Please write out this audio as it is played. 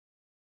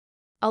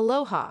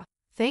Aloha!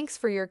 Thanks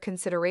for your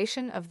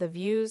consideration of the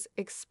views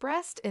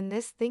expressed in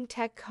this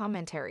ThinkTech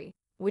commentary,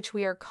 which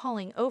we are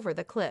calling Over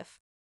the Cliff.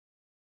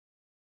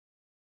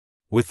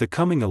 With the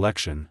coming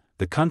election,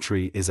 the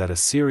country is at a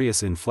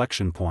serious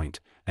inflection point,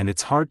 and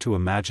it's hard to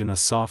imagine a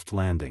soft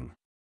landing.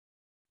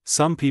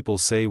 Some people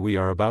say we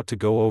are about to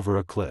go over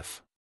a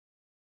cliff.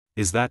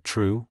 Is that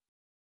true?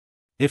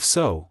 If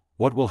so,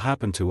 what will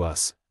happen to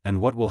us,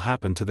 and what will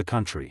happen to the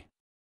country?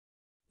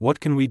 What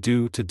can we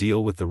do to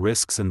deal with the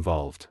risks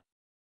involved?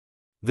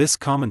 This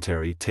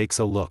commentary takes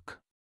a look.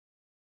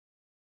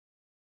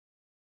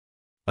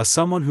 As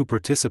someone who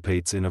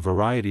participates in a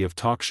variety of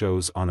talk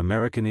shows on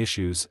American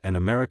issues and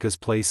America's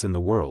place in the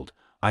world,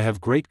 I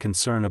have great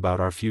concern about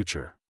our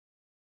future.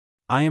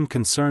 I am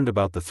concerned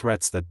about the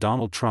threats that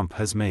Donald Trump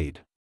has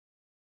made.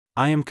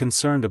 I am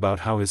concerned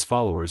about how his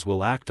followers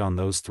will act on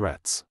those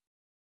threats.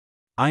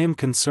 I am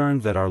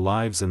concerned that our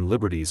lives and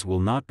liberties will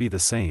not be the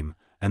same,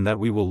 and that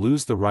we will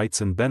lose the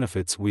rights and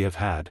benefits we have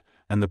had,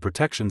 and the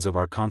protections of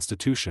our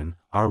Constitution,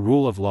 our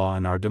rule of law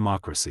and our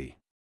democracy.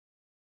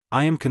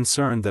 I am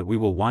concerned that we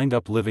will wind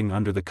up living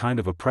under the kind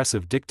of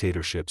oppressive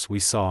dictatorships we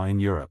saw in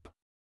Europe.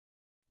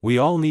 We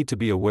all need to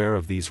be aware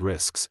of these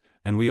risks,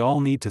 and we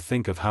all need to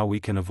think of how we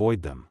can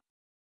avoid them.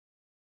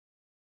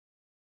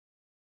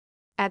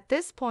 At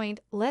this point,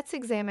 let's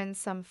examine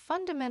some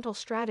fundamental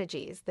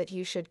strategies that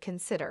you should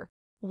consider.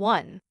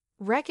 1.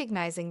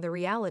 Recognizing the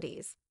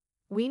realities.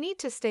 We need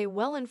to stay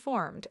well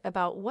informed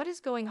about what is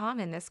going on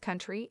in this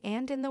country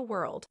and in the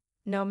world,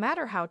 no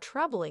matter how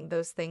troubling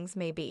those things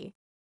may be.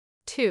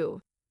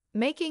 2.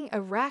 Making a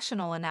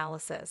rational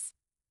analysis.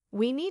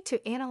 We need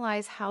to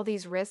analyze how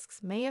these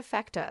risks may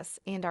affect us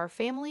and our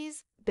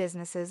families,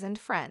 businesses, and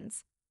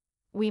friends.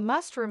 We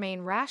must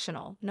remain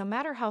rational no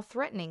matter how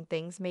threatening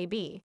things may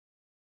be.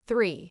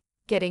 3.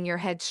 Getting your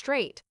head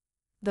straight.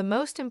 The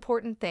most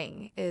important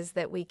thing is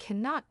that we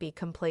cannot be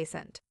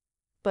complacent.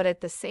 But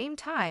at the same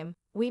time,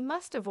 we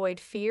must avoid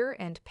fear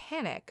and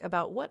panic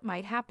about what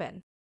might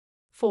happen.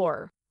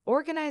 4.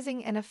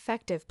 Organizing an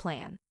effective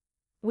plan.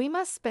 We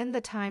must spend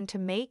the time to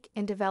make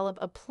and develop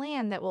a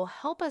plan that will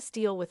help us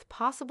deal with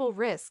possible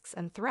risks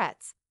and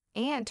threats,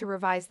 and to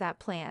revise that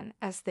plan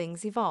as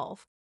things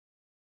evolve.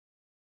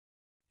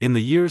 In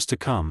the years to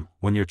come,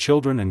 when your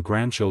children and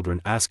grandchildren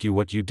ask you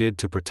what you did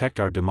to protect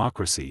our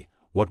democracy,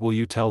 what will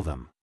you tell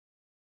them?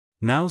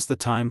 Now's the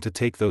time to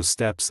take those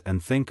steps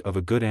and think of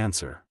a good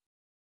answer.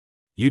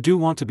 You do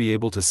want to be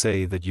able to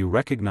say that you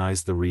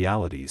recognized the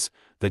realities,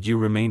 that you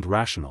remained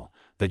rational,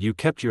 that you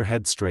kept your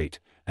head straight,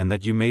 and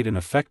that you made an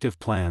effective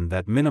plan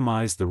that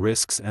minimized the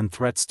risks and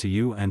threats to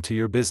you and to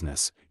your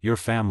business, your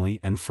family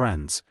and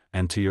friends,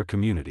 and to your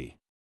community.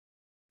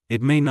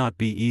 It may not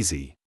be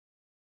easy,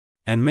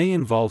 and may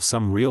involve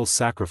some real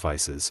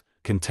sacrifices,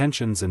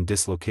 contentions and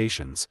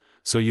dislocations,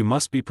 so you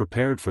must be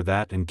prepared for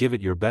that and give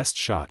it your best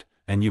shot,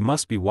 and you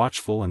must be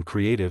watchful and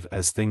creative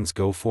as things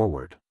go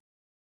forward.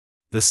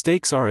 The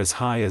stakes are as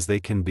high as they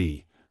can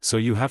be, so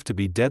you have to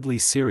be deadly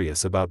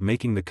serious about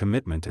making the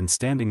commitment and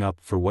standing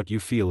up for what you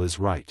feel is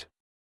right.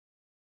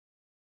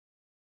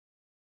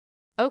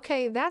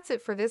 Okay, that's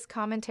it for this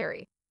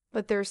commentary,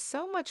 but there's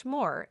so much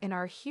more in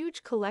our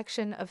huge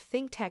collection of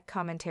ThinkTech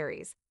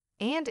commentaries,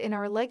 and in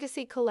our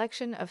legacy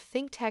collection of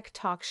ThinkTech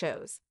talk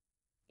shows.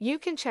 You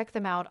can check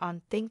them out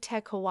on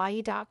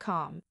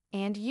thinktechhawaii.com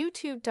and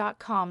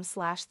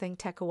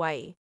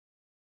youtube.com/thinktechhawaii.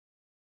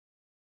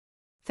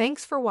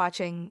 Thanks for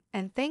watching,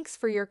 and thanks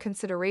for your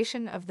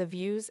consideration of the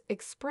views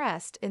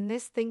expressed in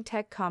this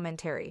ThinkTech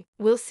commentary.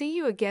 We'll see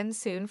you again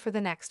soon for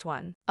the next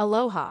one.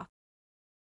 Aloha!